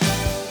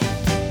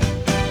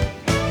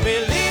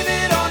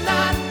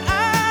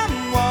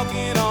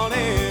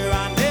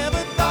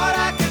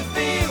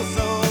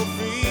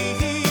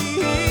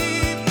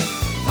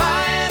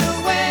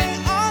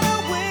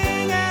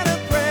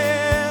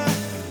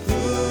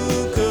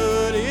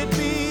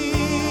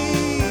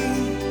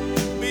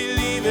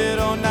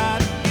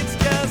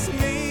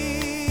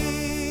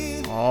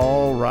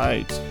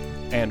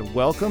and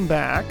welcome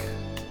back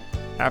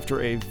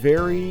after a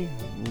very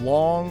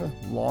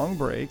long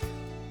break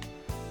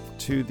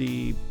to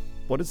the,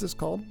 what is this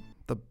called?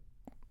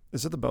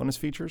 Is it the bonus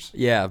features?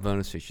 Yeah,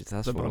 bonus features.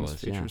 That's the what bonus it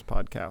was, features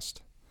podcast.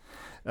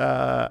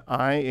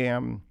 I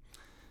am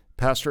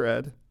Pastor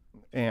Ed,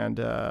 and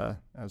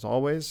as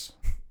always,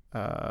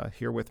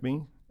 here with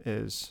me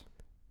is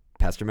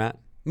Pastor Matt.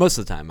 Most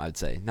of the time, I'd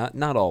say.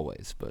 Not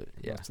always, but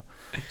yeah.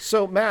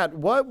 So, Matt,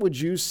 what would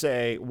you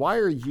say? Why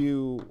are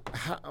you?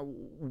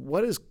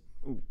 What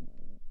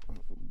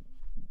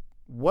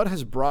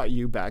has brought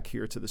you back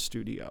here to the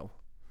studio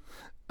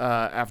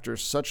after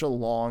such a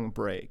long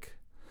break?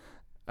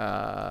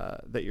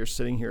 That you're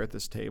sitting here at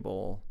this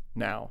table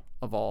now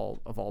of all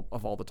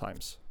the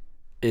times?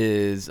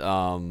 Is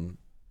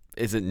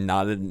it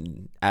not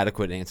an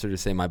adequate answer to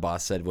say my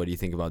boss said, "What do you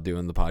think about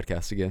doing the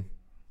podcast again?"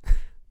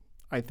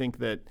 I think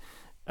that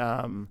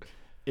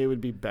it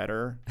would be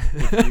better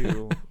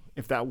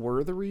if that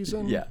were the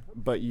reason. Yeah.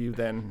 But you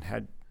then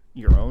had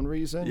your own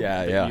reason.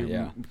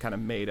 Yeah. Kind of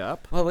made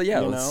up. Well,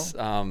 yeah.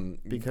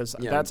 Because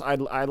that's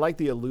I like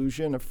the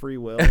illusion of free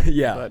will.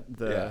 Yeah.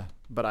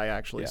 But I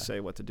actually say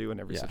what to do in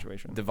every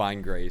situation.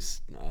 Divine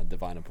grace,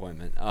 divine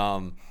appointment.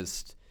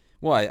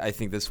 I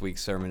think this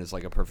week's sermon is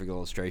like a perfect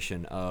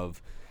illustration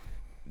of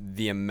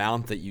the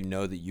amount that you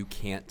know that you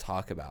can't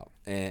talk about,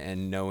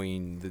 and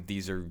knowing that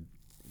these are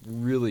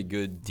really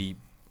good, deep,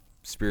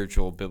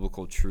 spiritual,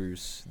 biblical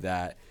truths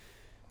that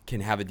can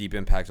have a deep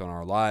impact on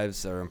our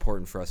lives, that are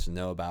important for us to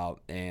know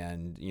about.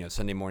 And,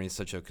 Sunday morning is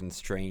such a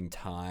constrained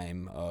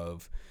time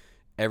of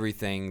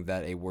everything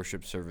that a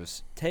worship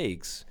service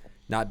takes.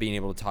 Not being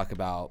able to talk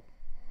about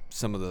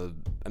some of the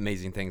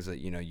amazing things that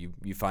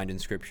you find in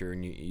Scripture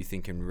and you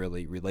think can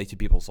really relate to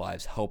people's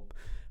lives, help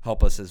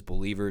us as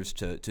believers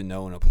to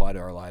know and apply to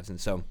our lives.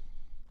 And so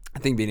I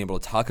think being able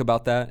to talk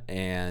about that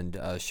and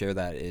share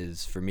that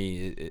is, for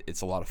me,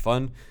 it's a lot of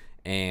fun,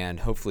 and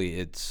hopefully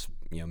it's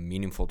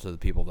meaningful to the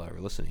people that are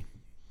listening.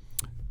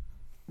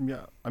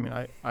 Yeah, I mean,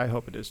 I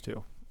hope it is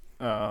too.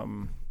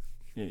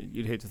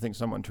 You'd hate to think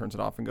someone turns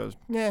it off and goes,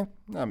 "Yeah,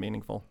 not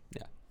meaningful."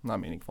 Yeah, not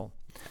meaningful.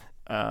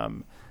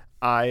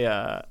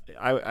 I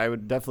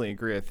would definitely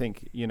agree. I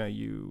think,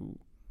 you,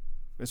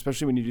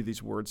 especially when you do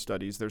these word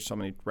studies, there's so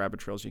many rabbit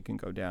trails you can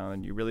go down,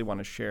 and you really want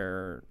to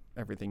share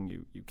everything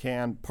you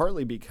can,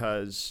 partly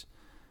because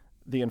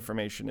the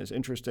information is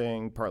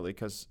interesting, partly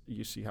because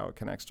you see how it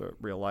connects to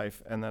real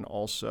life. And then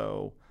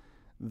also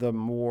the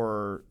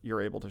more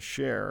you're able to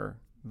share,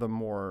 the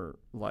more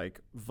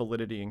like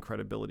validity and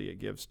credibility it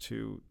gives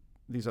to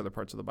these other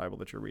parts of the Bible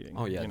that you're reading.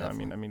 Oh yeah,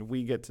 definitely. I mean,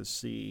 we get to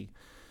see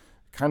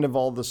kind of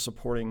all the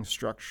supporting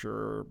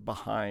structure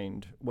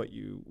behind what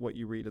you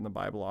read in the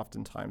Bible.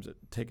 Oftentimes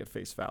take at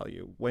face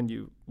value when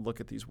you look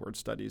at these word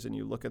studies and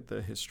you look at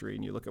the history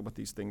and you look at what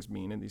these things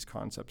mean and these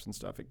concepts and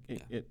stuff.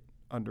 It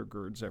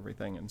undergirds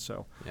everything. And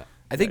so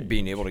I think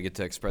being able to get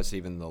to express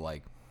even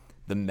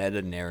the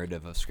meta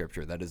narrative of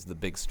Scripture, that is the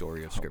big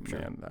story of Scripture.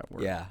 Man, that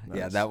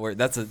word. That word.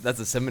 That's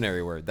a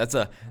seminary word. That's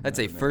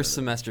a first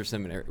semester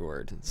seminary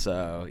word.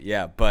 So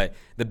but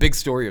the big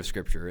story of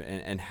Scripture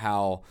and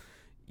how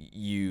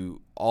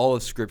all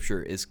of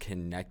Scripture is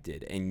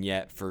connected, and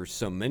yet for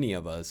so many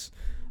of us,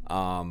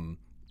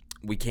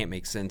 we can't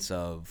make sense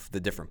of the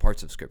different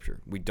parts of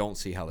Scripture. We don't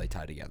see how they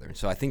tie together. And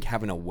so I think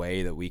having a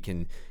way that we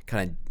can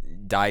kind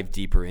of dive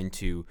deeper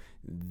into,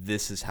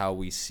 this is how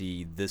we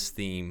see this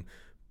theme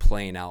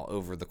playing out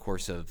over the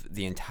course of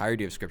the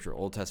entirety of Scripture,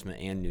 Old Testament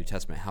and New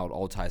Testament, how it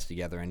all ties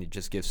together, and it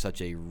just gives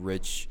such a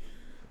rich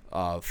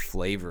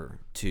flavor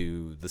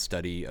to the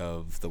study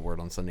of the Word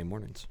on Sunday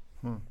mornings.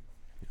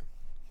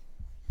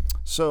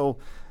 So,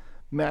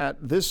 Matt,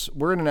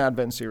 we're in an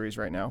Advent series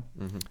right now,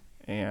 mm-hmm.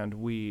 and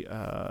we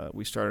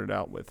started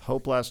out with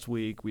hope last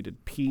week. We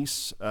did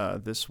peace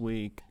this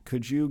week.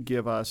 Could you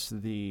give us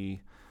the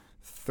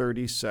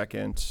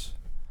 30-second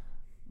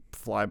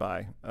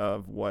flyby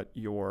of what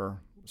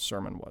your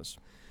sermon was?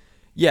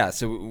 Yeah,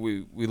 so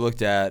we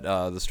looked at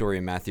the story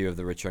in Matthew of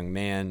the rich young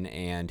man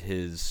and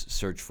his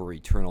search for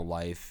eternal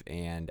life,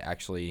 and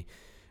actually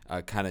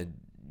kind of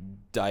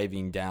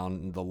diving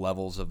down the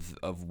levels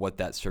of what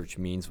that search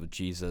means with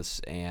Jesus,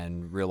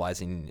 and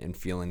realizing and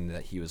feeling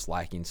that he was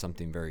lacking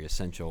something very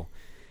essential.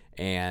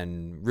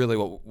 And really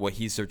what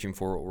he's searching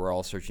for, what we're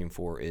all searching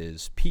for,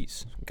 is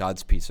peace,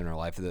 God's peace in our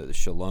life. The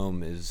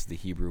shalom is the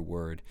Hebrew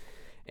word.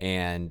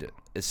 And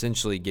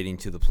essentially getting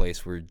to the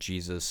place where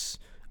Jesus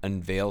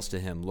unveils to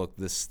him, look,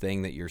 this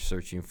thing that you're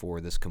searching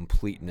for, this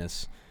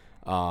completeness,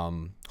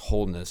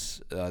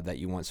 wholeness that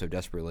you want so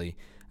desperately,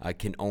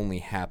 can only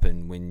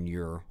happen when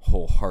your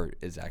whole heart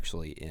is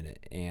actually in it.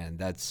 And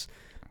that's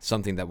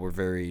something that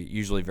we're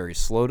usually very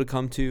slow to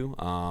come to.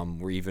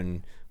 We're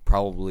even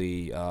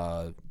probably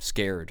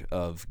scared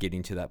of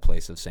getting to that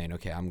place of saying,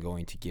 okay, I'm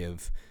going to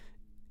give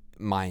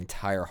my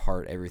entire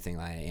heart, everything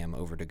I am,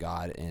 over to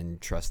God, and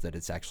trust that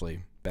it's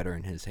actually better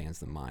in his hands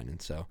than mine.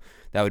 And so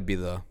that would be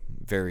the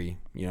very,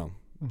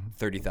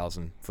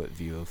 30,000 foot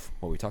view of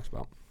what we talked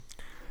about.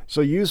 So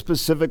you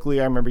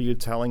specifically, I remember you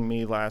telling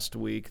me last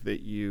week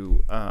that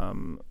you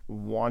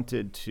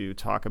wanted to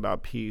talk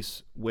about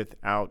peace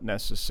without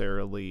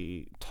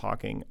necessarily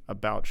talking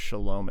about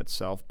shalom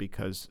itself,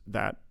 because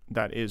that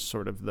is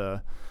sort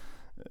of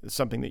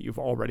something that you've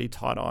already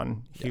taught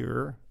on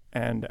here.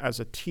 And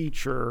as a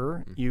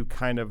teacher, you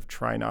kind of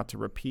try not to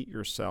repeat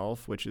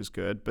yourself, which is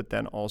good. But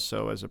then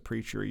also as a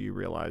preacher, you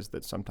realize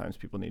that sometimes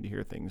people need to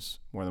hear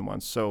things more than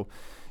once. So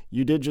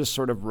you did just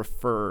sort of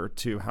refer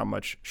to how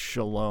much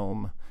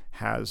shalom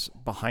has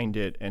behind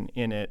it and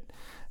in it.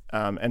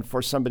 And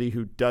for somebody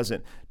who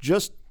doesn't,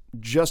 just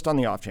on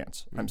the off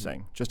chance, I'm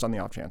saying, just on the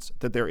off chance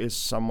that there is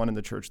someone in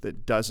the church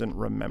that doesn't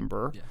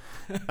remember,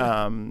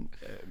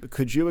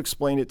 could you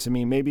explain it to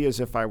me maybe as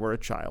if I were a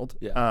child,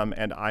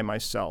 and I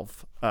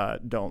myself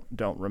don't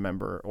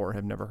remember or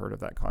have never heard of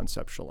that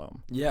concept,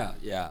 shalom?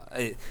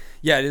 It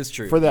is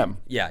true. For them.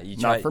 You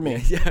try, not for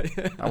me.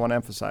 I want to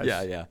emphasize.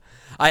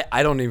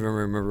 I don't even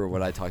remember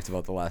what I talked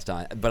about the last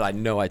time, but I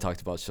know I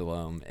talked about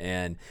shalom.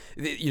 And,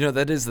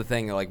 that is the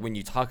thing. Like, when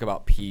you talk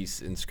about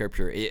peace in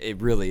Scripture,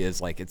 it really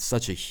is like, it's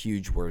such a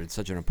huge word. It's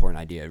such an important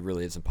idea. It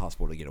really is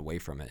impossible to get away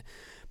from it.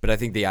 But I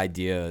think the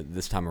idea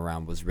this time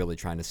around was really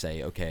trying to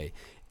say, okay,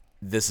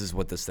 this is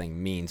what this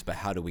thing means, but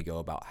how do we go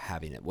about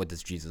having it? What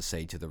does Jesus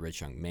say to the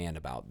rich young man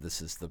about this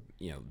is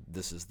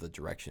the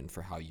direction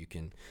for how you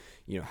can,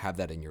 have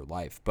that in your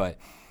life. But,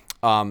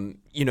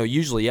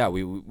 usually,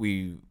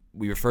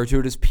 we refer to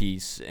it as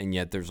peace, and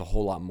yet there's a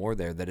whole lot more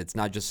there, that it's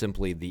not just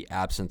simply the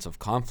absence of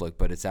conflict,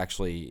 but it's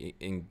actually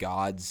in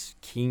God's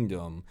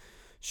kingdom,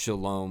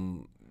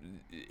 shalom,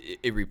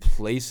 it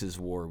replaces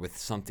war with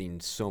something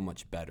so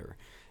much better.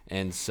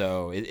 And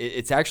so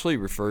it's actually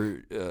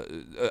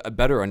a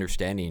better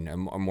understanding, a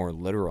more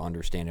literal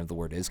understanding of the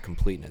word is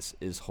completeness,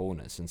 is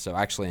wholeness. And so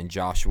actually in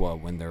Joshua,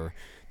 when they're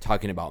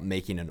talking about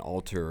making an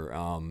altar,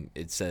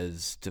 it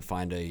says to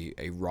find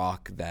a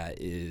rock that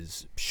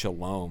is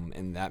shalom,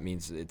 and that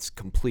means it's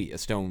complete, a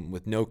stone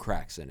with no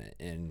cracks in it,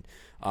 and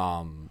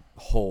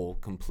whole,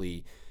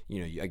 complete,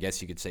 I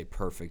guess you could say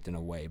perfect in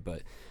a way.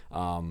 But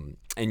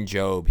in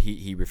Job,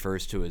 he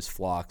refers to his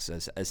flocks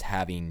as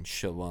having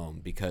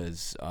shalom,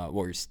 because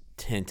or his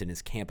tent and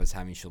his camp as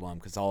having shalom,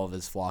 because all of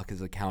his flock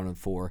is accounted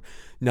for,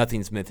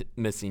 nothing's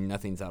missing,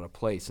 nothing's out of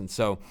place. And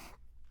so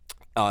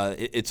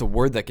it's a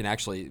word that can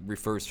actually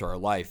refers to our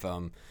life.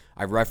 I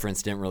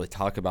didn't really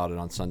talk about it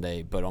on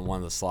Sunday, but on one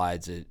of the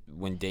slides,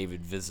 when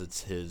David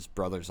visits his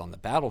brothers on the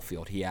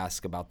battlefield, he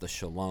asks about the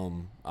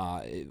shalom,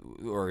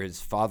 or his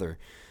father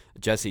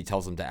Jesse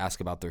tells them to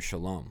ask about their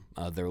shalom,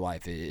 their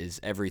life.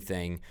 Is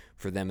everything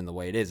for them in the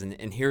way it is?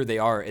 And here they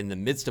are in the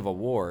midst of a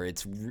war.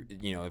 It's,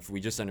 if we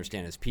just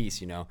understand as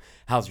peace,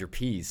 how's your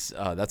peace?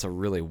 That's a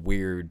really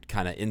weird,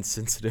 kind of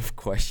insensitive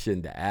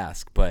question to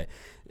ask. But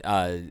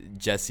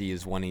Jesse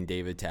is wanting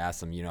David to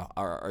ask them,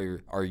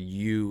 are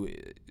you,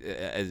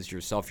 as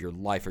yourself, your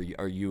life,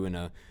 are you in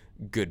a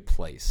good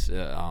place,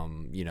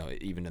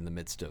 even in the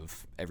midst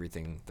of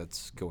everything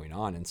that's going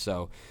on? And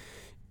so,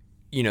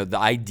 the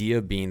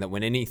idea being that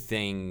when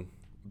anything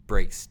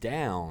breaks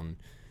down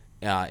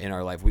in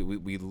our life,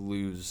 we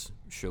lose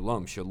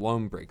shalom.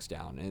 Shalom breaks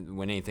down, and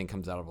when anything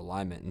comes out of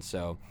alignment. And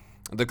so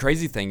the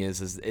crazy thing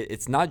is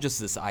it's not just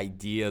this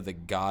idea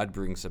that God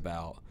brings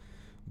about,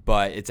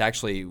 but it's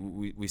actually,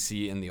 we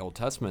see in the Old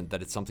Testament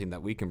that it's something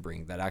that we can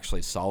bring, that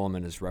actually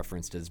Solomon is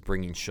referenced as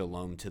bringing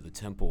shalom to the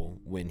temple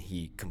when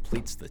he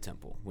completes the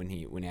temple, when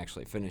he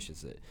actually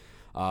finishes it.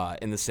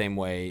 In the same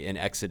way, in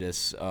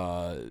Exodus,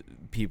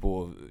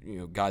 people,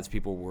 God's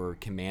people were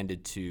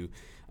commanded to,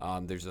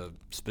 there's a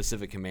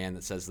specific command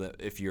that says that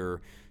if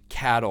your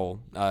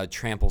cattle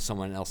trample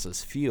someone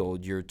else's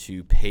field, you're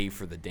to pay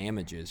for the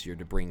damages. You're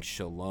to bring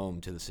shalom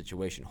to the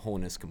situation,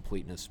 wholeness,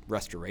 completeness,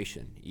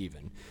 restoration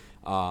even.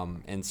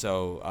 And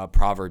so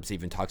Proverbs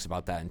even talks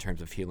about that in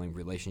terms of healing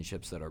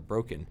relationships that are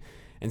broken.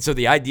 And so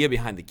the idea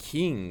behind the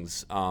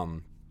kings,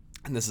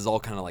 and this is all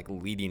kind of like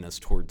leading us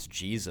towards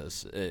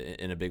Jesus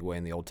in a big way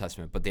in the Old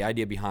Testament. But the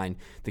idea behind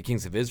the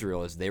kings of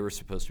Israel is they were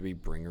supposed to be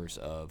bringers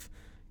of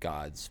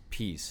God's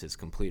peace, his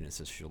completeness,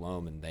 his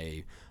shalom, and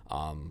they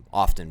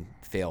often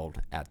failed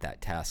at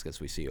that task, as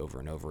we see over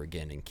and over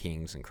again in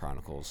Kings and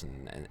Chronicles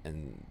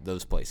and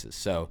those places.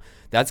 So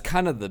that's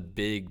kind of the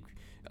big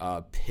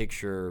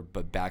picture,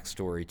 but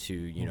backstory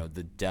to,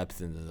 the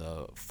depth and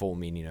the full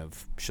meaning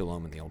of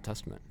shalom in the Old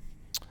Testament.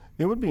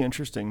 It would be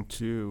interesting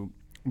to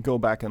go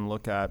back and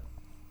look at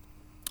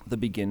the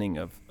beginning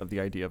of the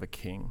idea of a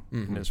king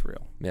in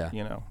Israel. Yeah.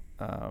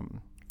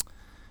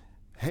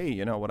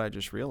 Hey, what I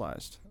just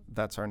realized?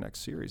 That's our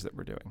next series that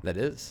we're doing. That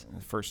is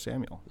 1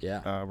 Samuel.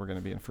 Yeah. We're going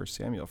to be in 1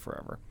 Samuel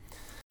forever.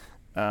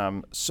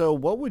 So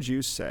what would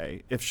you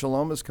say if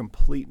shalom is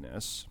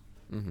completeness,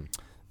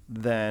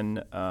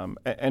 then,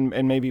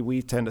 and maybe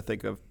we tend to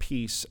think of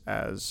peace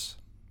as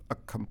a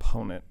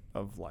component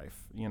of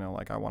life,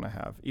 like I want to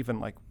have, even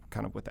like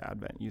kind of with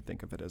Advent, you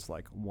think of it as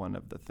like one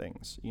of the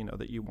things,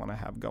 that you want to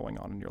have going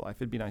on in your life.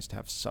 It'd be nice to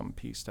have some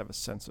peace, to have a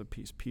sense of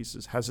peace.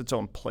 Peace has its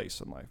own place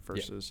in life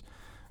versus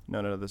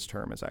no, this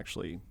term is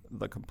actually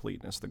the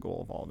completeness, the goal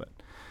of all of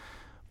it.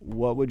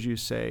 what would you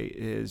say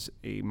is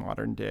a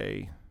modern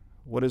day,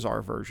 what is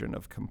our version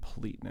of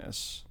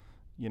completeness,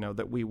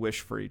 that we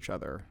wish for each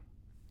other?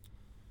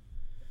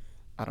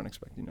 I don't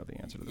expect you to know the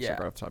answer to this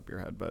right off the top of your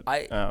head, but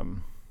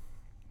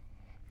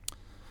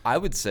I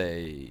would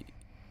say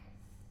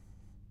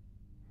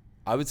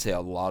a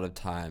lot of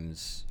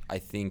times I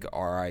think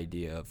our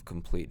idea of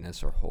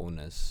completeness or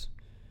wholeness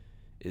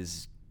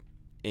is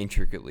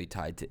intricately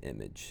tied to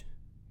image.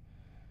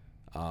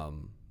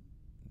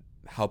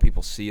 How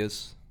people see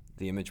us,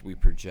 the image we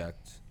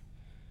project.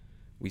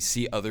 We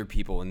see other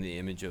people in the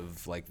image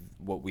of like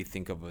what we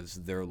think of as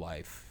their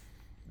life,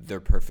 their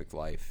perfect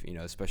life,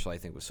 especially I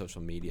think with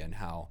social media and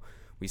how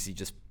we see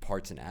just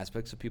parts and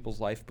aspects of people's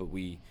life, but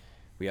we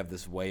have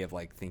this way of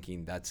like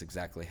thinking that's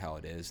exactly how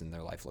it is and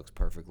their life looks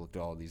perfect. Look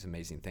at all these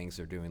amazing things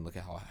they're doing. Look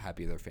at how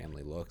happy their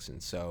family looks.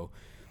 And so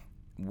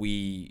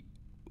we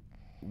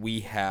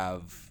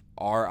have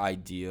our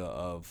idea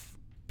of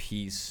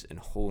peace and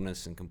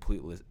wholeness and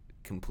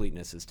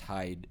completeness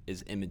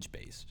is image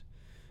based.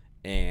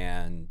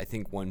 And I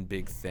think one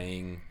big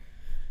thing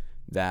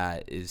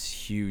that is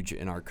huge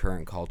in our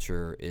current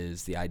culture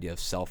is the idea of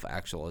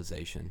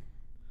self-actualization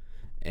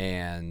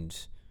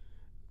and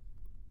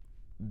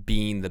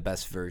being the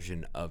best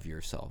version of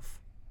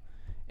yourself.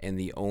 And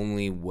the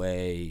only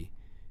way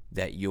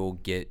that you'll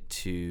get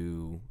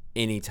to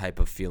any type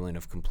of feeling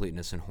of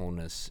completeness and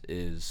wholeness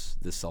is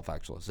this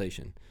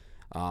self-actualization.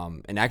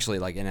 And actually,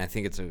 and I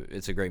think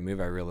it's a great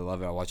movie. I really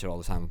love it. I watch it all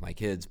the time with my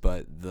kids.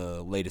 But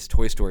the latest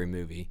Toy Story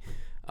movie,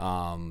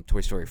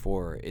 Toy Story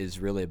 4, is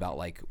really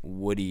about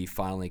Woody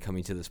finally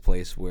coming to this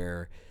place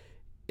where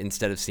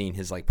instead of seeing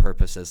his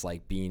purpose as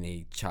being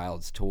a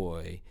child's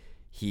toy,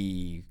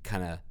 he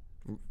kind of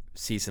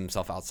sees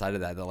himself outside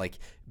of that. That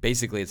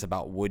basically it's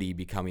about Woody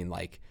becoming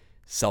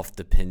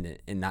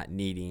self-dependent and not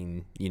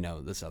needing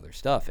this other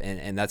stuff.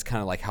 And that's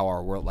kind of how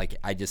our world,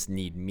 I just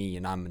need me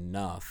and I'm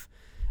enough.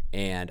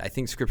 And I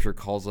think Scripture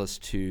calls us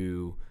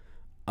to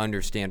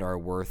understand our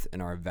worth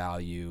and our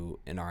value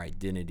and our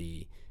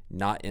identity,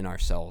 not in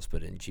ourselves,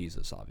 but in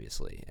Jesus,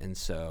 obviously. And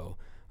so,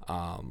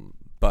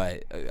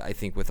 but I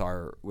think with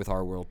our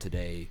world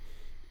today,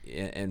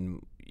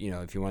 and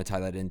if you want to tie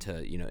that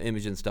into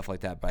image and stuff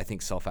like that, but I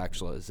think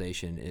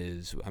self-actualization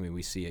is,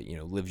 we see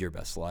it, live your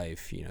best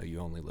life, you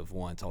only live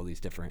once, all these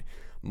different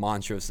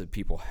mantras that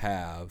people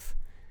have,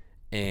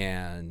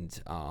 and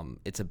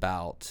it's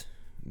about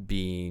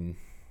being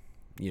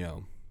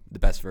the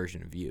best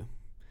version of you.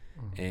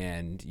 Mm-hmm.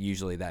 And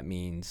usually that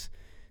means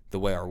the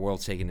way our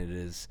world's taking it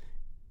is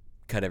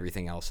cut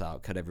everything else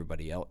out, cut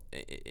everybody else,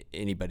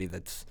 anybody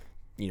that's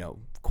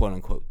quote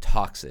unquote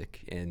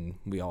toxic. And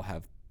we all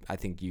have, I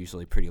think,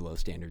 usually pretty low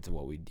standards of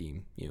what we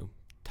deem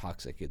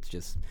toxic. It's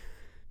just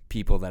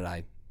people that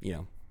I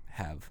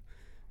have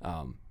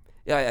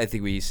I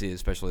think we see it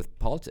especially with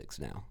politics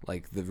now,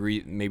 one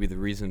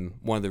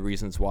of the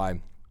reasons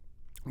why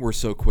we're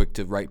so quick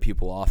to write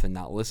people off and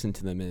not listen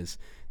to them is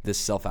this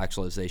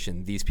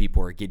self-actualization. These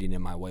people are getting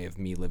in my way of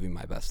me living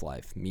my best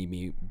life,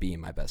 me being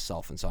my best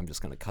self, and so I'm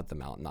just going to cut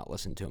them out and not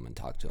listen to them and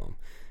talk to them.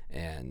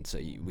 And so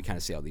we kind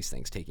of see all these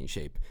things taking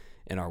shape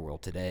in our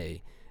world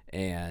today.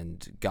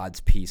 And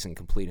God's peace and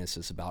completeness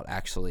is about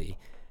actually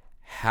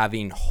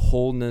having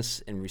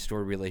wholeness and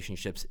restored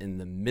relationships in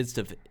the midst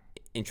of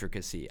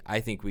intricacy.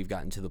 I think we've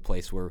gotten to the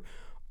place where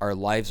our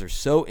lives are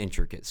so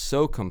intricate,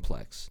 so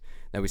complex,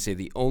 that we say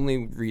the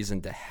only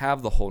reason to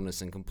have the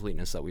wholeness and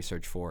completeness that we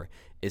search for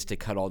is to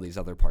cut all these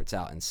other parts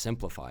out and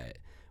simplify it,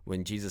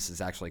 when Jesus is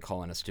actually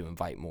calling us to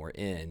invite more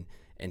in,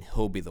 and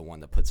he'll be the one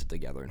that puts it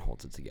together and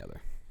holds it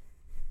together.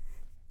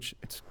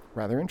 It's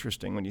rather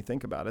interesting when you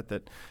think about it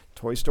that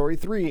Toy Story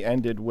 3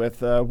 ended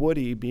with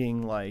Woody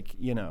being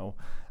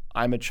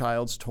I'm a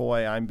child's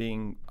toy, I'm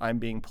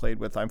being played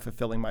with, I'm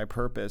fulfilling my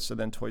purpose. And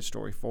then Toy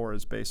Story 4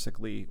 is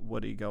basically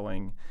Woody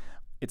going,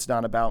 it's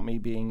not about me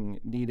being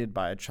needed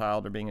by a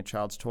child or being a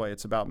child's toy.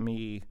 It's about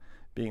me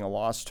being a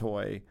lost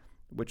toy,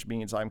 which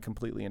means I'm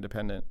completely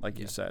independent,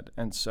 you said.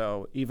 And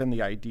so even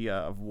the idea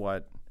of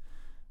what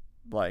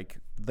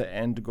the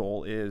end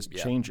goal is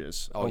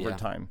changes over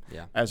time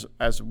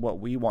as what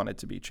we want it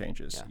to be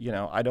changes.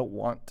 I don't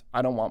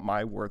want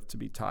my worth to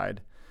be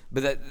tied.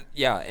 But that,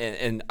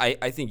 and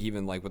I think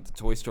even with the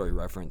Toy Story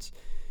reference,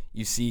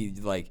 you see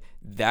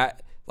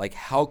that,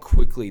 how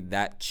quickly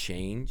that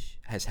change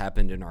has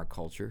happened in our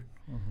culture.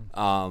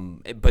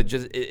 Mm-hmm. But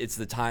just it's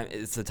the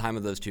time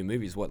of those two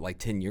movies,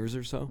 10 years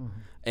or so. Mm-hmm.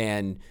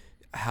 And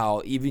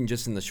how even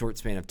just in the short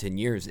span of 10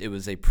 years, it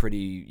was a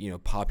pretty,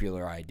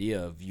 popular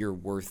idea of your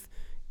worth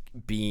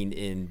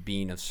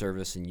being of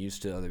service and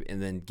used to other,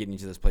 and then getting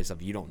to this place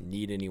of you don't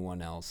need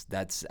anyone else.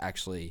 That's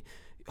actually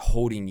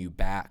holding you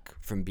back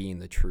from being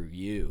the true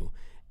you.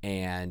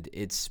 And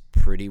it's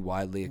pretty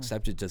widely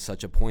accepted to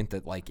such a point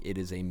that it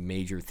is a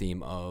major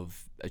theme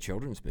of a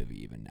children's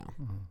movie even now.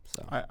 Mm-hmm.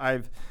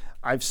 So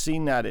I've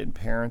seen that in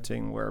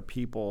parenting, where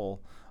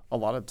people a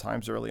lot of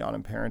times early on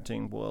in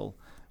parenting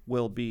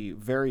will be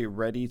very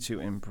ready to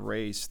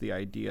embrace the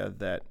idea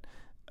that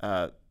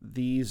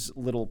these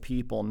little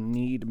people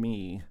need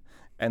me,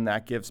 and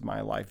that gives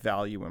my life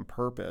value and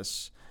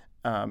purpose.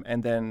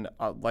 And then,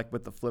 like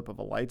with the flip of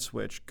a light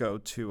switch, go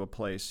to a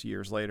place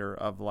years later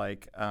of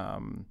like,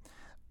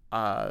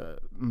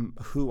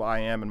 who I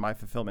am and my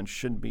fulfillment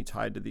shouldn't be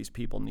tied to these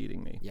people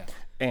needing me. Yeah.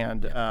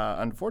 And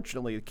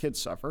unfortunately, the kids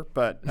suffer.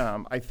 But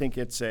I think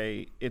it's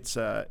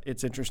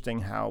interesting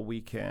how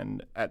we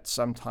can at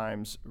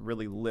sometimes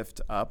really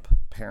lift up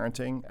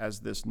parenting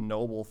as this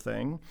noble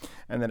thing,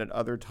 and then at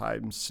other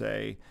times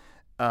say,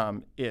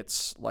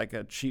 it's like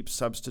a cheap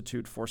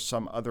substitute for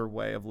some other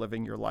way of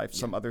living your life,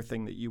 some other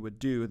thing that you would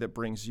do that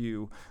brings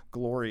you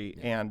glory.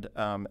 And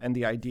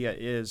the idea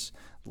is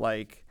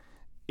like,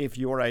 if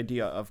your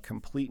idea of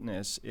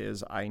completeness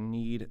is I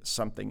need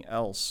something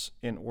else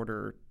in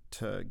order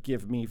to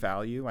give me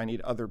value, I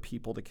need other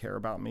people to care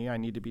about me, I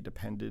need to be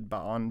depended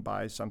on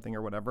by something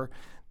or whatever,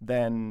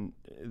 then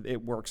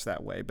it works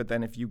that way. But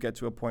then if you get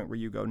to a point where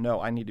you go,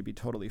 no, I need to be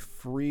totally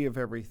free of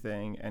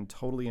everything and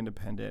totally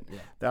independent,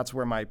 that's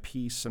where my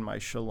peace and my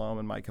shalom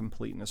and my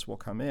completeness will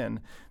come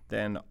in.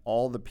 Then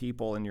all the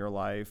people in your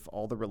life,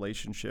 all the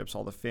relationships,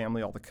 all the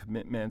family, all the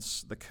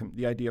commitments,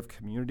 the idea of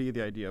community,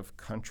 the idea of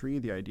country,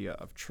 the idea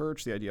of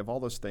church, the idea of all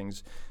those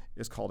things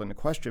is called into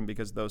question,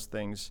 because those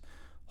things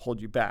hold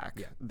you back.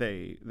 Yeah.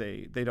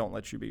 They don't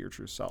let you be your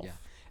true self. Yeah.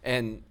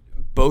 And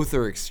both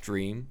are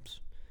extremes,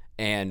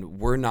 and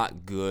we're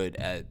not good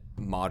at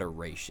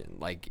moderation,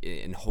 like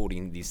in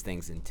holding these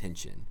things in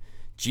tension.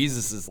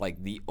 Jesus is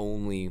like the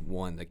only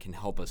one that can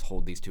help us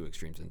hold these two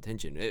extremes in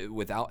tension.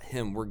 Without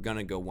him, we're going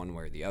to go one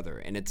way or the other,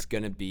 and it's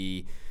going to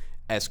be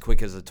as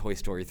quick as a Toy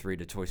Story 3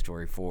 to Toy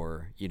Story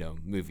 4,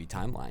 movie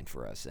timeline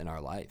for us in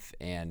our life.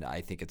 And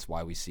I think it's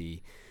why we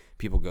see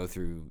people go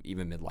through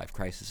even midlife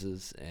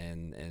crises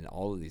and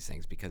all of these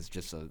things, because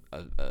just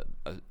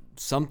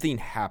something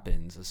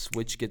happens, a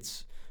switch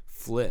gets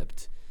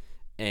flipped,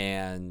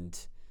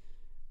 and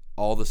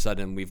all of a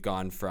sudden we've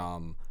gone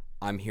from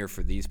I'm here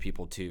for these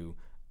people to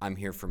I'm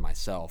here for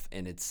myself,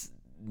 and it's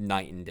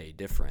night and day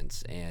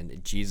difference.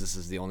 And Jesus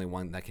is the only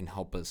one that can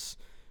help us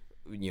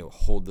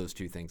hold those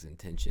two things in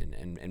tension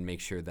and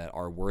make sure that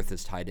our worth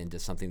is tied into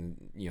something,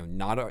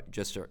 not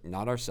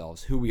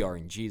ourselves, who we are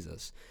in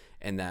Jesus,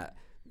 and that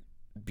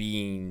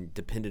being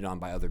depended on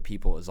by other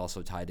people is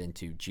also tied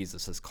into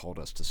Jesus has called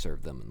us to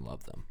serve them and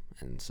love them.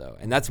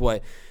 And that's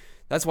why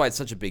it's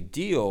such a big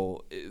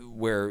deal,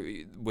 where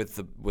with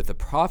the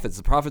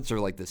prophets are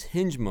like this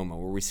hinge moment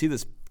where we see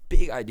this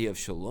big idea of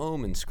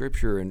shalom in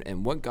Scripture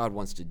and what God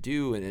wants to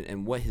do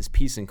and what his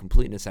peace and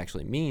completeness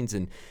actually means,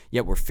 and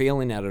yet we're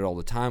failing at it all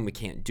the time. We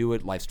can't do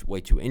it. Life's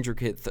way too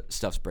intricate.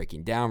 Stuff's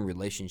breaking down.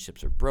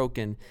 Relationships are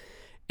broken.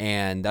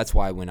 And that's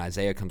why when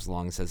Isaiah comes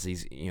along and says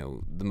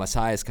the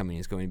Messiah is coming,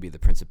 he's going to be the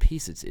Prince of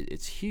Peace,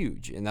 it's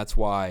huge. And that's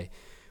why,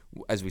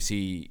 as we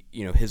see,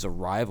 his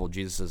arrival,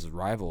 Jesus'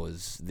 arrival,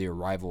 is the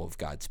arrival of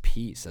God's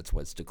peace. That's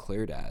what it's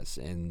declared as.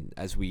 And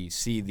as we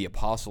see the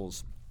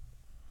apostles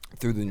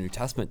through the New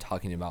Testament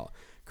talking about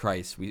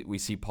Christ, we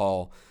see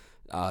Paul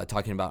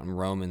talking about in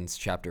Romans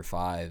chapter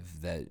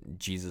 5 that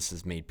Jesus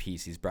has made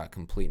peace. He's brought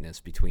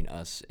completeness between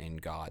us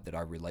and God, that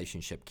our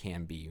relationship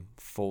can be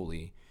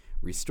fully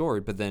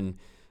restored. But then,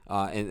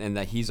 and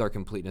that he's our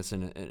completeness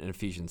in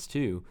Ephesians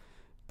 2.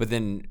 But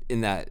then in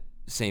that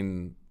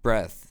same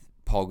breath,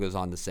 Paul goes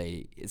on to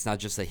say it's not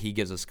just that he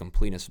gives us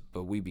completeness,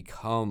 but we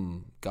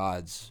become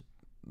God's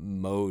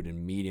mode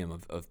and medium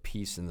of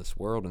peace in this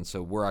world. And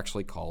so we're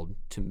actually called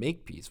to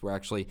make peace. We're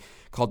actually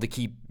called to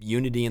keep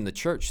unity in the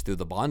church through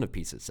the bond of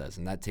peace, it says.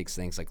 And that takes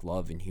things like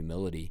love and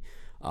humility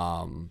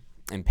and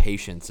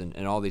patience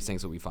and all these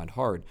things that we find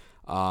hard.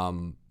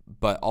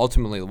 But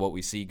ultimately what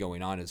we see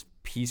going on is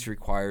peace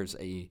requires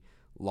a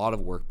lot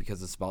of work,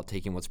 because it's about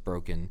taking what's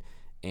broken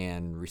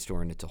and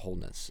restoring it to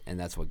wholeness. And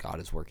that's what God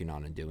is working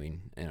on and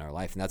doing in our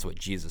life. And that's what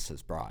Jesus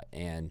has brought.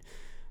 And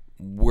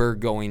we're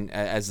going,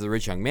 as the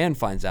rich young man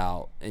finds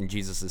out, and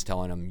Jesus is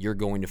telling him, you're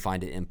going to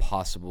find it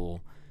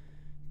impossible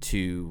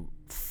to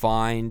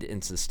find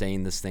and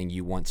sustain this thing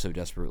you want so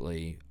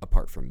desperately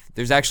apart from me.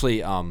 There's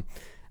actually, I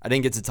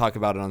didn't get to talk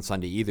about it on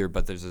Sunday either,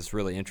 but there's this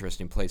really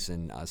interesting place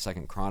in 2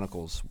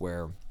 Chronicles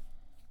where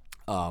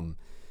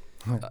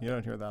you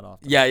don't hear that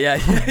often.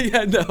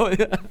 Yeah, no.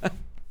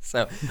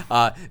 So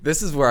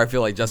this is where I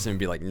feel like Justin would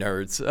be like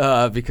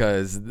nerds,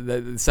 because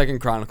the 2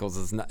 Chronicles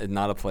is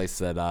not a place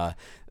that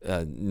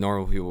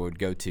normal people would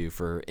go to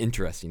for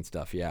interesting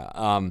stuff. Yeah,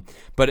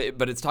 but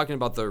it's talking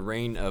about the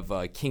reign of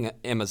King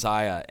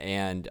Amaziah,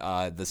 and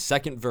the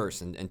second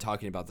verse, and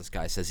talking about this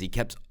guy, says he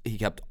kept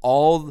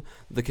all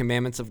the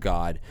commandments of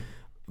God,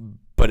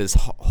 but his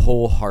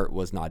whole heart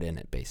was not in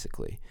it,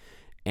 basically.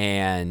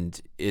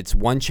 And it's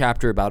one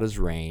chapter about his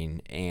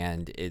reign,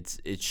 and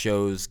it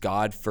shows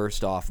God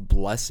first off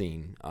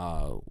blessing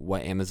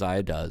what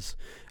Amaziah does,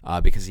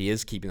 because he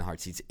is keeping the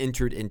hearts. He's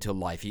entered into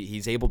life.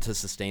 He's able to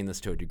sustain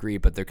this to a degree,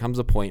 but there comes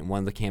a point in one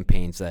of the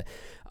campaigns that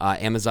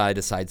Amaziah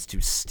decides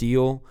to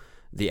steal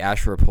the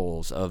Asherah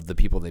poles of the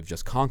people they've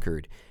just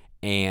conquered,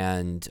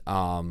 and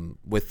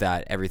with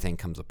that, everything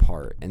comes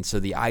apart. And so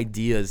the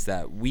idea is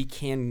that we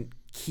can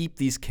keep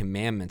these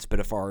commandments, but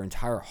if our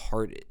entire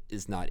heart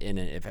is not in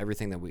it, if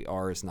everything that we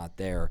are is not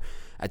there,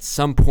 at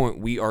some point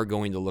we are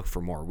going to look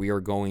for more. We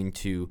are going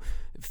to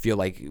feel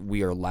like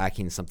we are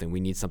lacking something. We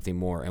need something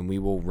more, and we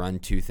will run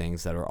to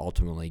things that are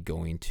ultimately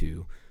going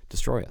to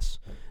destroy us.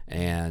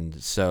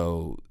 And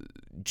so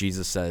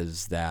Jesus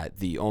says that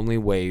the only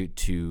way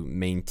to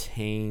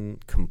maintain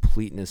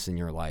completeness in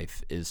your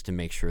life is to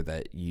make sure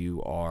that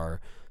you are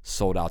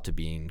sold out to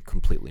being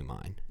completely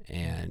mine.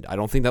 And I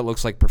don't think that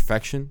looks like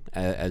perfection,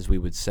 as we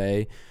would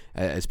say,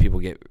 as people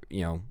get,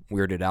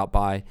 weirded out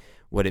by.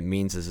 What it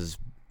means is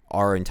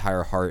our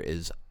entire heart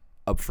is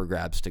up for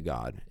grabs to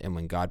God. And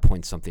when God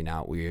points something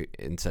out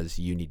and says,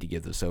 you need to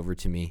give this over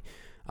to me,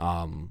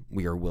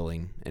 we are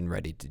willing and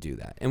ready to do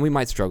that. And we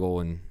might struggle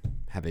and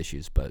have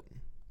issues, but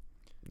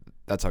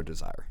that's our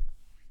desire.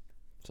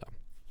 So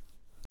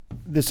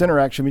this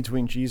interaction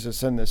between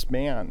Jesus and this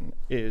man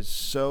is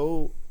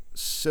so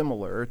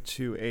similar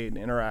to an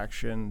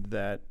interaction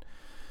that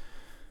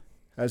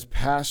as a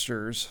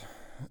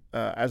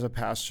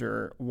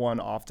pastor, one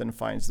often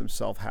finds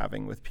themselves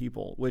having with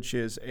people, which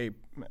is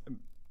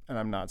and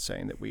I'm not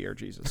saying that we are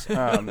Jesus.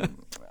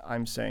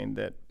 I'm saying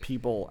that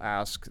people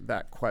ask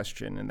that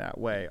question in that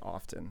way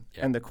often.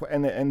 Yeah. And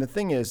the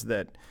thing is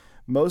that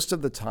most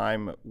of the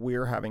time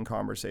we're having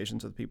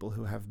conversations with people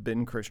who have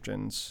been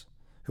Christians,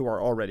 who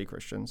are already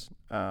Christians,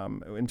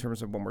 in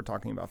terms of when we're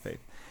talking about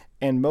faith.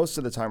 And most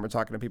of the time we're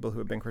talking to people who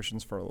have been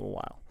Christians for a little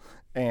while.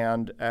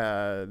 And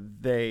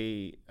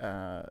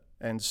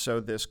and so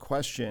this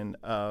question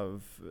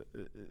of,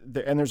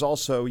 and there's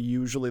also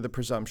usually the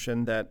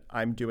presumption that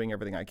I'm doing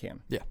everything I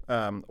can. Yeah.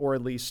 Or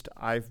at least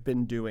I've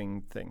been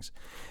doing things.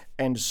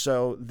 And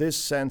so this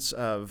sense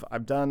of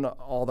I've done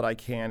all that I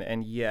can,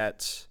 and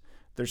yet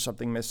there's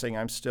something missing.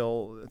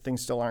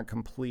 Things still aren't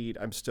complete.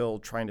 I'm still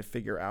trying to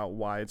figure out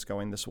why it's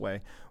going this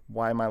way,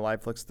 why my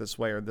life looks this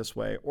way,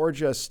 or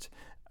just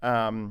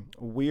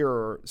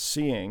we're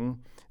seeing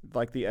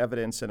like the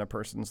evidence in a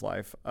person's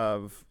life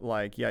of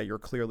like, yeah, you're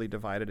clearly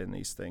divided in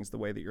these things, the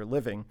way that you're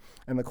living.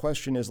 And the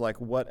question is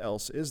like, what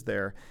else is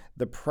there?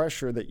 The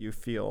pressure that you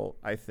feel,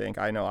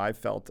 I know I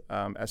felt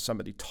as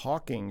somebody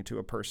talking to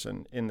a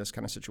person in this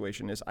kind of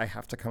situation is I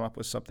have to come up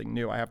with something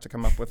new. I have to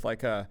come up with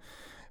like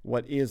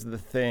what is the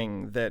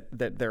thing that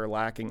they're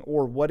lacking,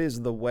 or what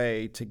is the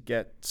way to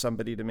get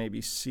somebody to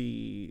maybe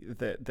see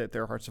that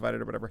their heart's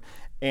divided or whatever.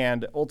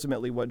 And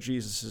ultimately what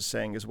Jesus is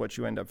saying is what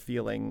you end up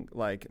feeling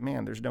like,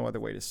 man, there's no other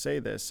way to say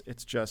this.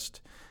 It's just,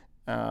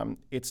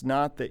 it's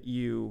not that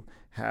you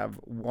have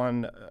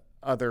one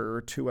other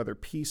or two other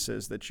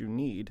pieces that you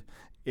need.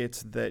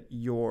 It's that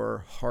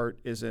your heart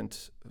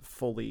isn't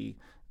fully,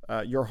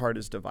 your heart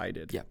is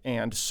divided. Yeah.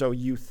 And so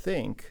you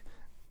think,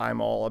 I'm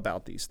all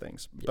about these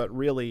things, but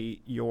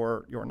really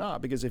you're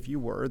not, because if you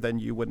were, then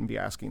you wouldn't be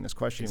asking this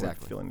question. Exactly. You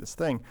wouldn't be feeling this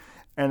thing.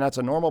 And that's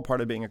a normal part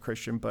of being a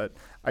Christian. But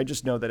I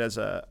just know that as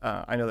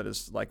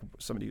like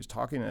somebody who's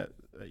talking to,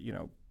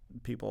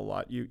 people a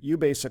lot, you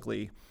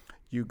basically,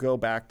 you go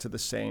back to the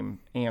same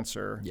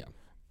answer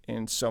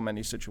in so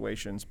many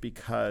situations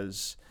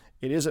because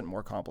it isn't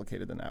more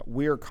complicated than that.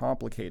 We're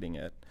complicating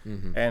it.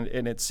 Mm-hmm.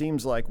 And it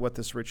seems like what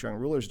this rich young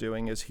ruler is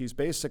doing is he's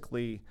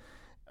basically,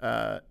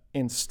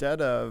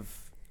 instead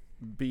of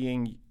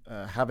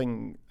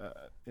having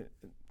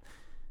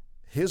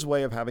his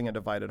way of having a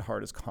divided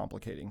heart is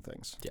complicating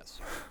things. Yes.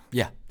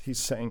 Yeah. He's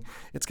saying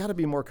it's got to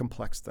be more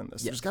complex than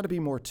this. Yes. There's got to be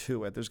more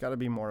to it. There's got to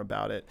be more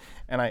about it.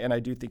 And I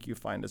do think you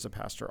find as a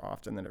pastor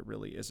often that it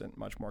really isn't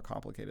much more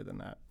complicated than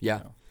that.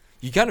 Yeah.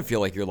 You kind of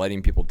feel like you're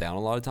letting people down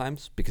a lot of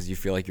times because you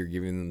feel like you're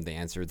giving them the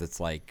answer that's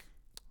like,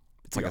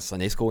 it's like a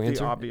Sunday school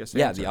answer. The obvious answer.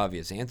 Yeah, the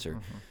obvious answer.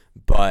 Mm-hmm.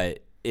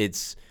 But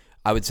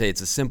I would say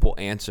it's a simple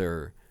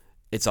answer.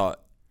 It's a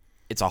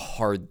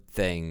hard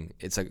thing.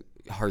 It's a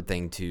hard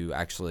thing to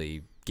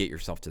actually get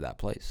yourself to that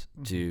place,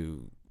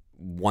 to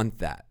want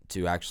that,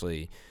 to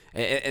actually,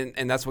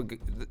 and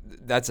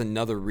that's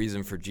another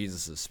reason for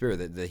Jesus'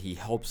 Spirit, that he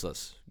helps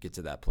us get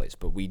to that place.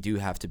 But we do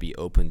have to be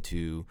open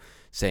to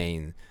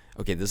saying,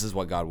 okay, this is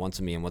what God wants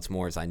of me, and what's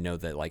more is I know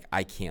that like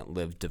I can't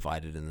live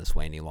divided in this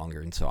way any longer,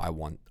 and so I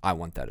want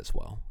that as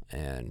well.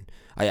 And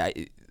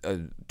a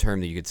term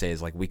that you could say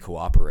is like we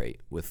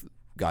cooperate with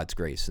God's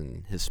grace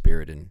and his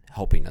Spirit in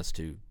helping us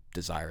to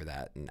desire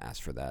that and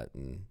ask for that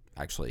and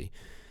actually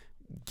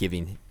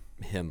giving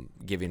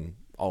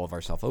all of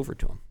ourselves over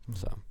to him. Mm-hmm.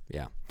 So,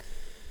 yeah.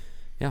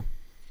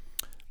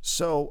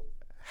 So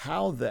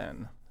how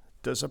then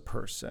does a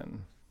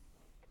person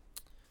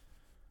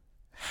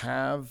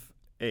have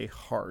a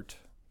heart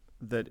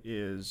that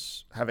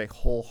have a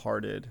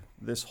wholehearted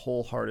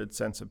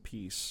sense of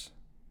peace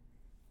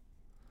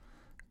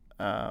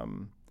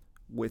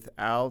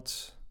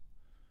without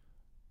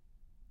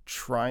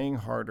trying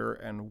harder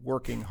and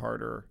working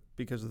harder,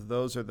 because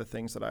those are the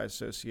things that I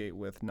associate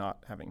with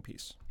not having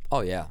peace?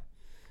 Oh, yeah.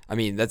 I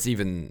mean, that's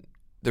even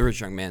the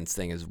rich young man's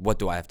thing is, what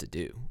do I have to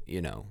do?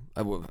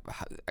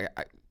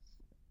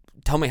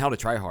 Tell me how to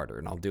try harder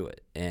and I'll do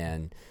it.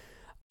 And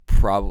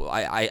probably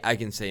I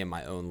can say in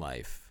my own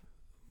life,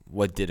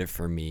 what did it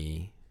for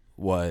me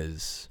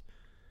was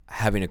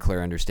having a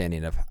clear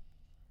understanding of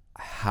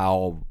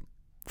how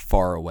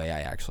far away I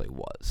actually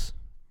was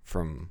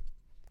from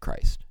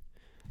Christ.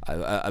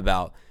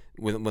 About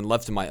when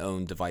left to my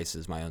own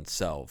devices, my own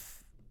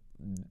self,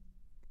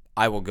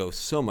 I will go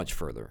so much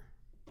further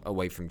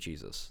away from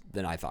Jesus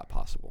than I thought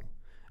possible.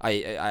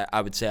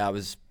 I would say I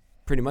was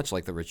pretty much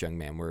like the rich young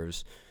man,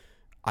 whereas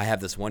I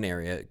have this one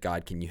area,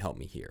 God, can you help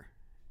me here?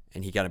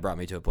 And he kind of brought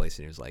me to a place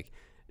and he was like,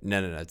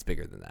 no, it's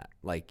bigger than that.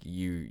 Like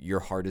your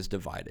heart is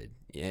divided,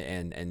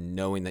 and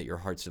knowing that your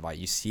heart's divided,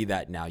 you see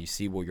that now, you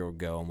see where you'll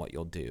go and what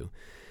you'll do.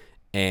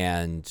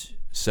 And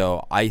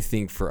so I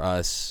think for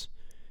us,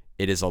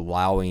 it is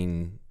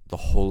allowing the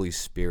Holy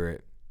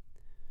Spirit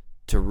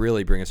to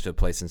really bring us to a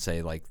place and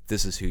say, like,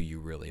 this is who you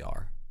really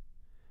are.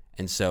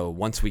 And so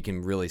once we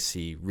can really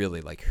see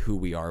really like who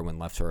we are when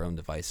left to our own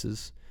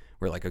devices,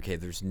 we're like, okay,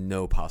 there's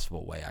no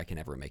possible way I can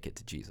ever make it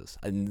to Jesus.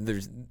 And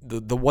there's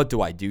the what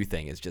do I do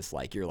thing is just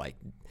like, you're like,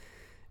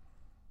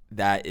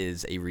 that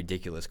is a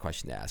ridiculous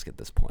question to ask at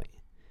this point.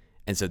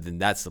 And so then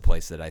that's the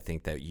place that I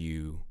think that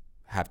you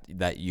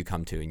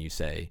come to and you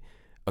say,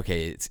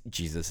 okay, it's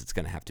Jesus, it's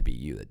going to have to be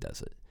you that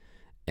does it.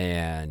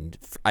 And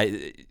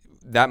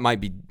that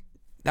might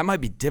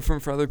be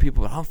different for other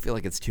people, but I don't feel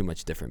like it's too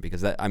much different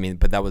because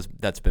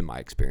that's been my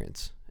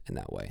experience in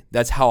that way.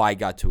 That's how I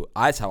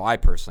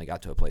personally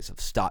got to a place of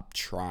stop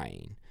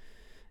trying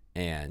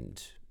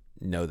and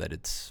know that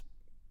it's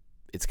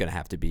going to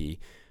have to be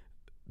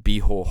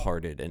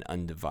wholehearted and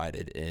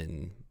undivided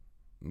in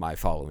my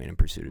following and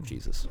pursuit of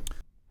Jesus.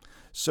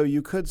 So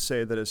you could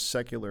say that a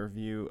secular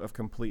view of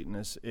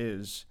completeness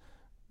is,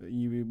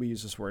 we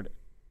use this word,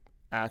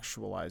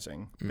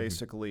 actualizing,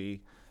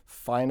 basically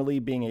finally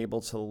being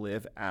able to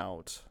live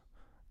out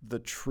the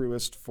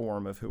truest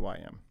form of who I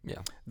am.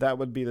 Yeah. That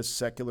would be the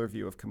secular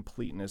view of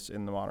completeness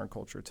in the modern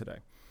culture today.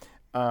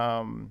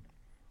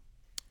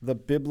 The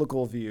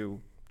biblical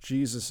view,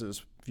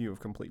 Jesus's view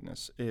of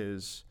completeness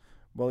is,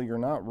 well, you're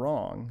not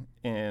wrong,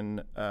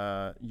 and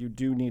you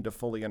do need to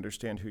fully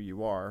understand who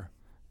you are,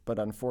 but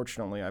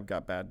unfortunately, I've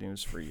got bad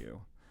news for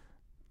you.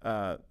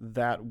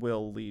 That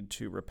will lead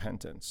to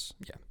repentance.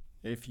 Yeah.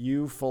 If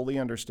you fully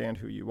understand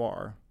who you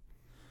are,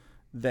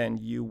 then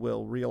you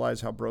will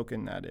realize how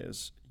broken that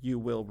is. You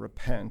will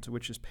repent,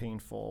 which is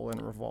painful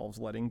and revolves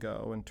letting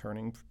go and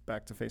turning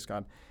back to face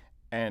God.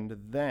 And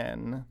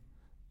then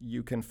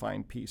you can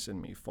find peace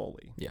in me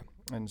fully. Yeah.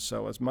 And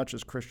so as much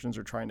as Christians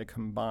are trying to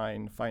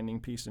combine finding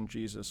peace in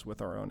Jesus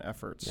with our own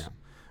efforts,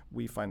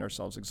 we find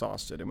ourselves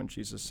exhausted. And when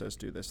Jesus says,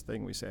 do this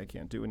thing, we say, I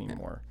can't do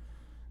anymore.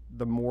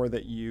 The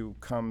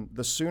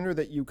sooner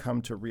that you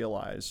come to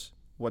realize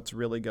what's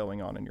really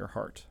going on in your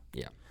heart,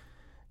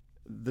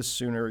 the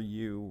sooner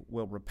you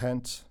will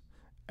repent,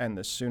 and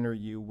the sooner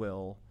you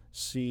will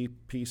see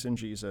peace in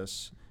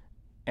Jesus.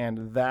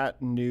 And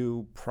that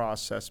new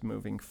process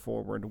moving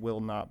forward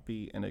will not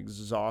be an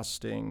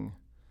exhausting,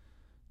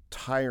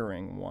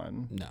 tiring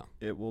one. No.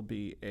 It will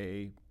be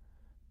a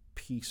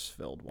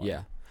peace-filled one.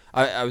 Yeah.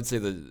 I would say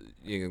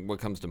what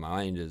comes to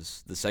mind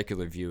is the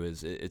secular view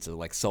is it's a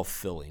like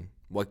self-filling.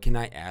 What can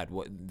I add?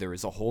 There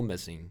is a hole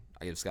missing.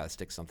 I just got to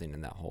stick something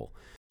in that hole.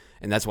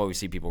 And that's why we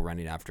see people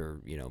running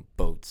after,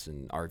 boats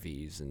and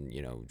RVs and,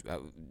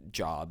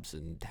 jobs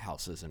and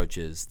houses, which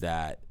is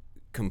that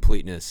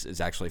completeness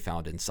is actually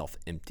found in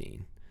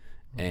self-emptying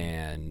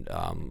and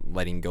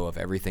letting go of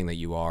everything that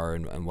you are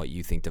and what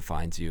you think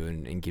defines you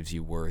and gives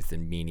you worth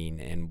and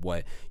meaning and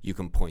what you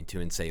can point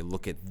to and say,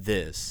 look at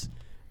this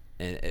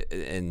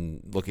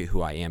and look at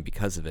who I am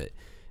because of it.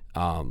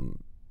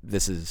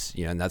 This is,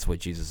 and that's what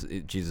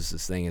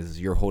Jesus's thing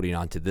is. You're holding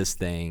on to this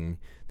thing,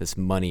 this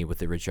money with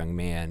the rich young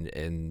man,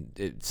 and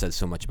it says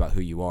so much about who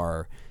you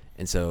are.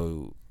 And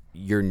so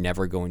you're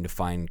never going to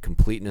find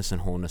completeness and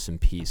wholeness and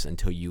peace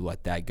until you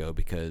let that go,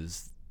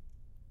 because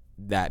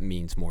that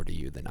means more to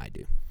you than I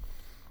do.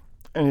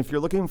 And if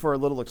you're looking for a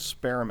little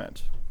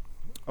experiment,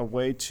 a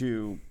way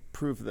to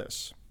prove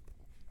this,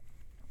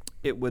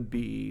 it would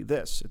be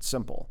this. It's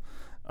simple.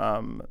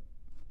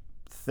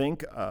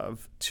 Think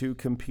of two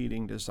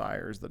competing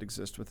desires that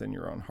exist within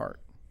your own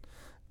heart.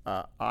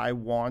 I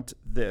want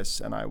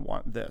this and I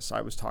want this.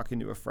 I was talking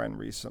to a friend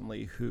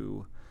recently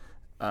who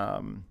we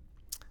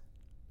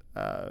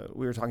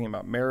were talking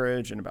about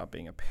marriage and about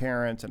being a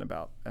parent and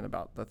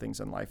about the things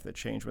in life that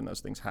change when those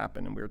things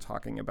happen. And we were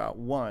talking about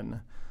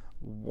wanting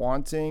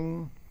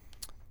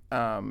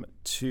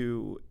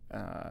to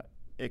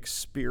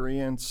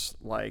experience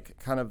like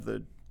kind of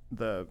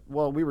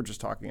we were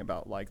just talking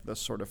about like the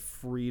sort of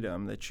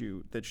freedom that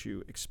you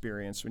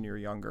experienced when you were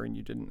younger and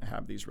you didn't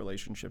have these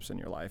relationships in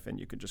your life and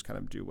you could just kind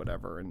of do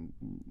whatever and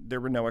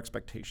there were no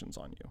expectations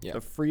on you. Yeah.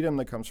 The freedom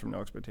that comes from no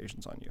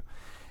expectations on you.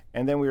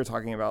 And then we were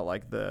talking about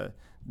like the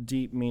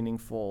deep,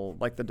 meaningful,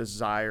 like the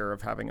desire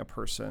of having a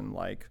person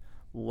like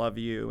love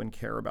you and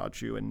care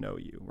about you and know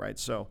you, right?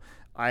 So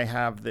I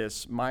have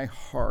this, my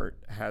heart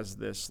has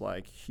this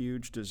like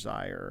huge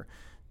desire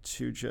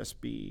to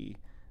just be,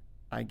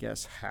 I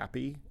guess,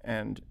 happy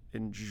and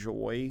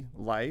enjoy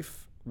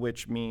life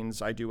which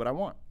means I do what I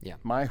want. Yeah.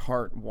 My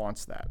heart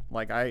wants that.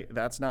 Like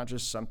that's not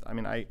just something, I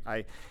mean,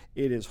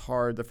 it is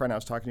hard. The friend I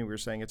was talking to, we were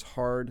saying it's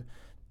hard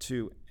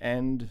to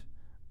end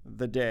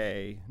the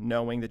day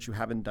knowing that you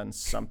haven't done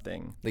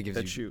something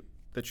that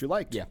you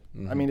liked. Yeah.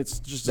 Mm-hmm. I mean, it's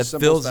just that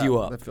fills you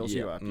up. That fills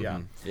you up. Mm-hmm.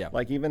 Yeah. Yeah.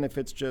 Like even if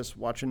it's just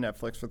watching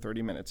Netflix for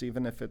 30 minutes,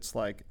 even if it's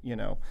like,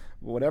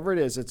 whatever it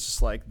is, it's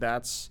just like,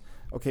 that's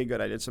okay,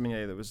 good. I did something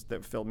today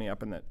that filled me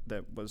up and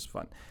that was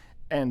fun.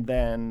 And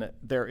then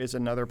there is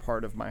another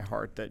part of my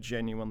heart that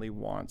genuinely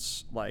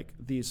wants like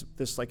this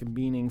like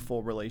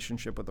meaningful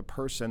relationship with a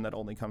person that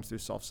only comes through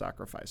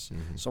self-sacrifice.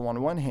 Mm-hmm. So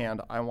on one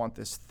hand, I want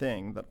this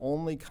thing that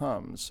only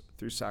comes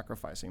through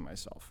sacrificing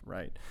myself,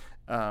 right?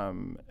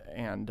 And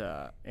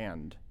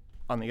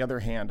on the other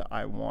hand,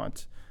 I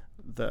want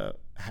the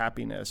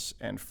happiness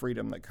and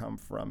freedom that come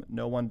from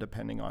no one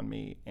depending on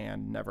me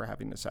and never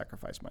having to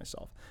sacrifice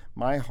myself.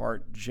 My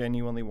heart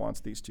genuinely wants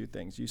these two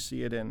things. You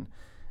see it in,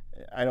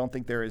 I don't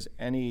think there's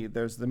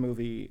this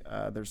movie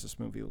La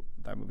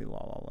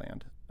La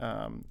Land,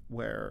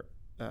 where,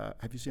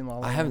 have you seen La La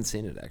Land? I haven't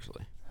seen it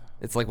actually.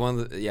 It's like one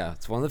of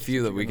the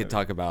few that we could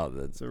talk about.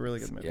 It's a really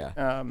good movie.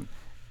 Yeah.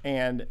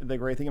 And the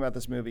great thing about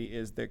this movie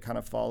is that it kind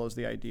of follows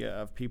the idea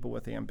of people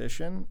with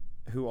ambition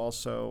who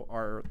also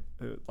are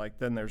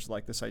then there's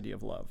like this idea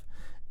of love.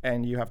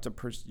 And you have to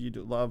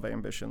love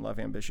ambition.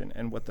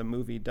 And what the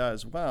movie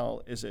does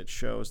well is it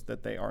shows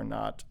that they are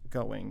not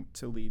going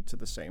to lead to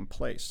the same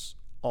place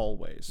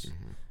always.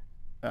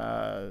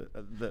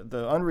 Mm-hmm.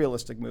 The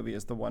unrealistic movie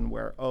is the one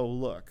where, oh,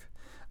 look,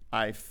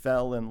 I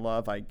fell in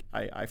love.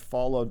 I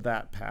followed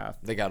that path.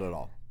 They got it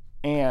all.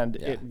 And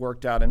it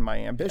worked out in my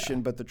ambition.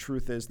 Yeah. But the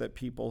truth is that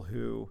people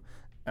who,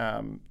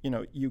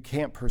 you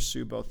can't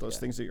pursue both those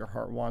things that your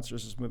heart wants.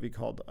 There's this movie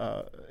called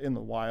In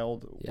the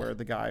Wild where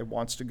the guy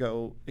wants to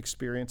go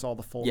experience all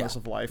the fullness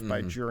of life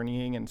by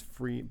journeying and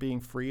being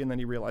free. And then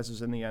he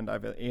realizes in the end,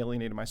 I've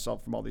alienated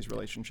myself from all these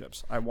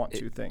relationships. I want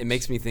two things. It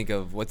makes me think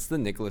of, what's the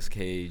Nicolas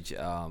Cage?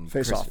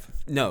 Face Off.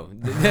 No.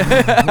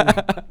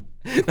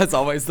 That's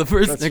always the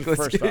first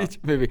Nicolas Cage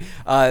movie.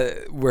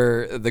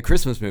 Where the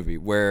Christmas movie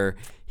where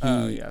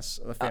he... yes,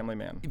 The Family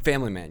Man.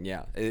 Family Man,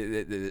 yeah.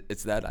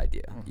 It's that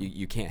idea. Mm-hmm.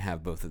 You can't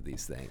have both of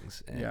these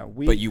things.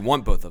 But you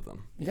want both of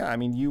them. Yeah, I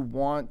mean, you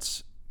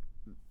want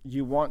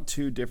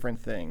two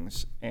different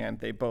things, and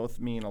they both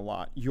mean a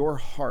lot. Your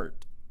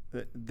heart,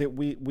 that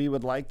we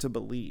would like to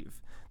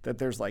believe that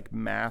there's like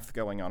math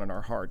going on in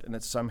our heart, and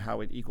that somehow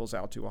it equals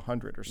out to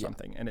 100 or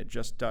something, and it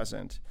just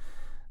doesn't.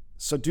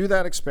 So do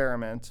that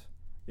experiment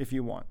if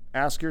you want.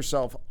 Ask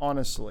yourself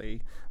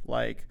honestly,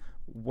 what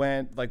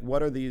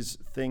are these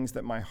things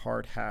that my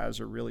heart has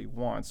or really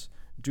wants?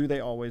 Do they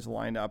always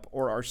line up,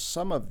 or are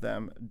some of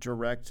them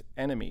direct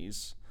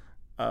enemies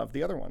of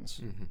the other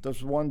ones? Mm-hmm.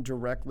 Does one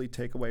directly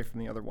take away from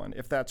the other one?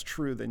 If that's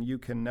true, then you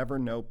can never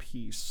know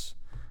peace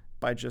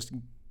by just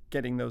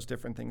getting those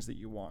different things that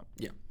you want.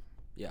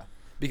 Yeah.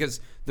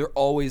 Because they're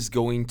always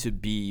going to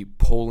be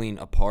pulling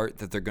apart,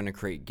 that they're going to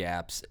create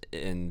gaps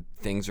and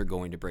things are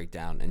going to break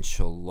down, and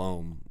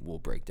shalom will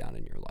break down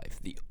in your life.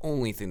 The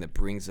only thing that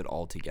brings it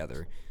all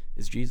together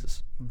is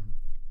Jesus. Mm-hmm.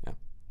 Yeah.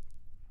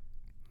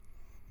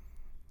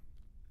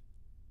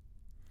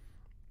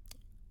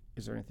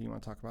 Is there anything you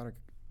want to talk about?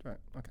 Right.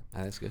 Okay.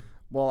 That's good.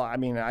 Well, I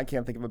mean, I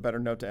can't think of a better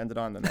note to end it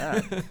on than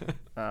that.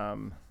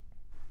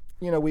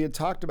 We had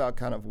talked about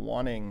kind of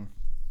wanting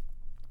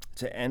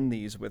to end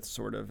these with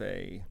sort of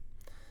an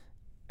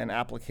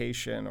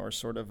application or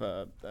sort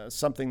of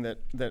something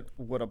that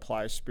would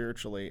apply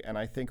spiritually, and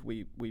I think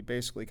we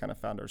basically kind of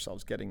found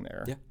ourselves getting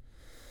there. Yeah.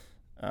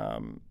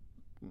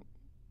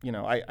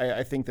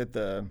 I think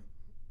that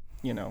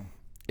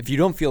if you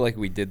don't feel like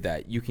we did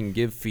that, you can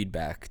give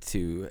feedback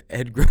to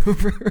Ed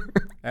Grover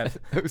at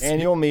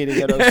annual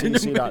meeting at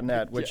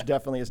occ.net, which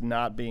definitely is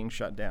not being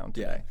shut down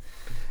today.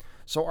 Yeah.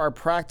 So our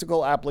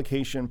practical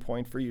application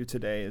point for you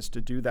today is to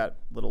do that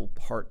little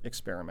heart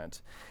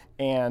experiment.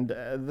 And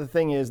the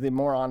thing is, the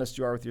more honest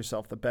you are with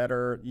yourself, the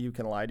better. You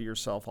can lie to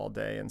yourself all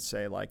day and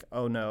say like,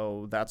 oh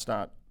no, that's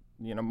not,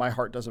 my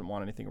heart doesn't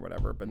want anything or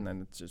whatever, but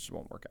then it just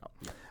won't work out.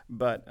 Yeah.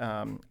 But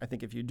I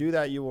think if you do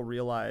that, you will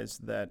realize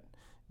that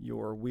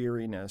your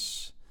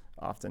weariness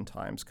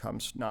oftentimes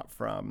comes not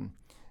from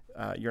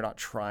you're not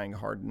trying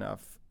hard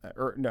enough,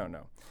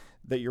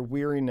 that your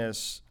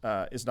weariness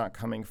is not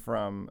coming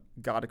from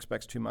God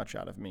expects too much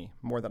out of me,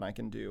 more than I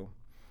can do.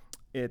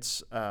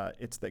 It's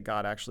that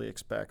God actually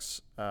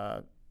expects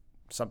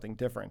something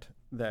different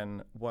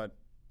than what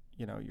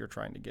you're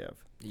trying to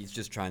give. He's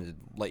just trying to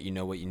let you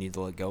know what you need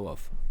to let go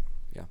of.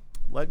 Yeah.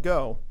 Let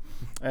go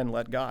and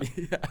let God.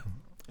 Yeah.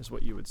 Is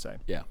what you would say.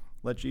 Yeah.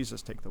 Let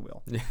Jesus take the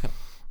wheel. Yeah.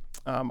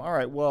 All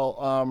right. Well,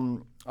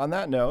 on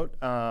that note,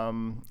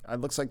 it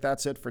looks like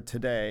that's it for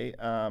today.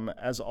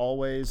 As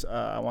always,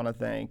 I want to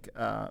thank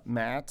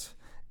Matt.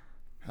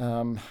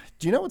 Do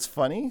you know what's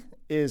funny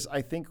is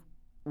I think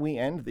we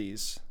end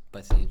these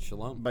by saying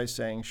shalom.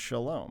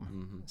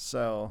 Mm-hmm.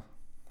 So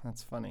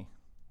that's funny.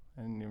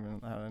 I didn't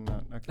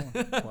know. Okay.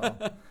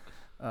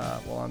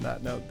 Well, on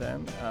that note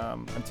then,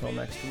 until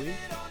next week,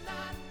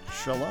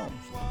 shalom.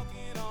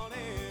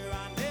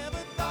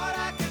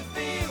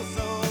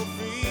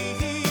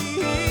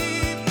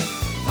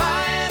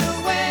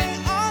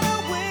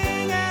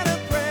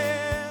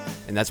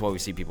 And that's why we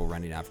see people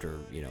running after,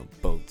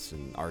 boats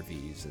and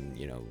RVs and,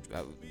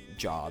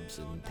 jobs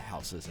and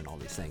houses and all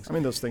these things. I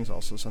mean, those things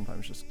also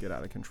sometimes just get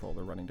out of control.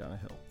 They're running down a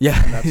hill. Yeah.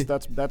 And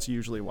that's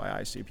usually why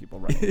I see people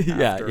running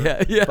after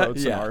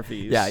boats and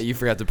RVs. Yeah, you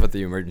forgot to put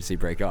the emergency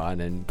brake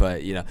on,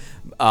 but you're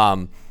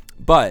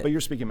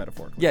speaking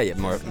metaphorically. Yeah,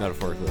 more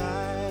metaphorically.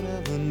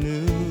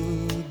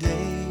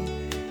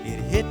 It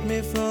hit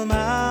me from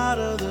out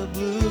of the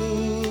blue.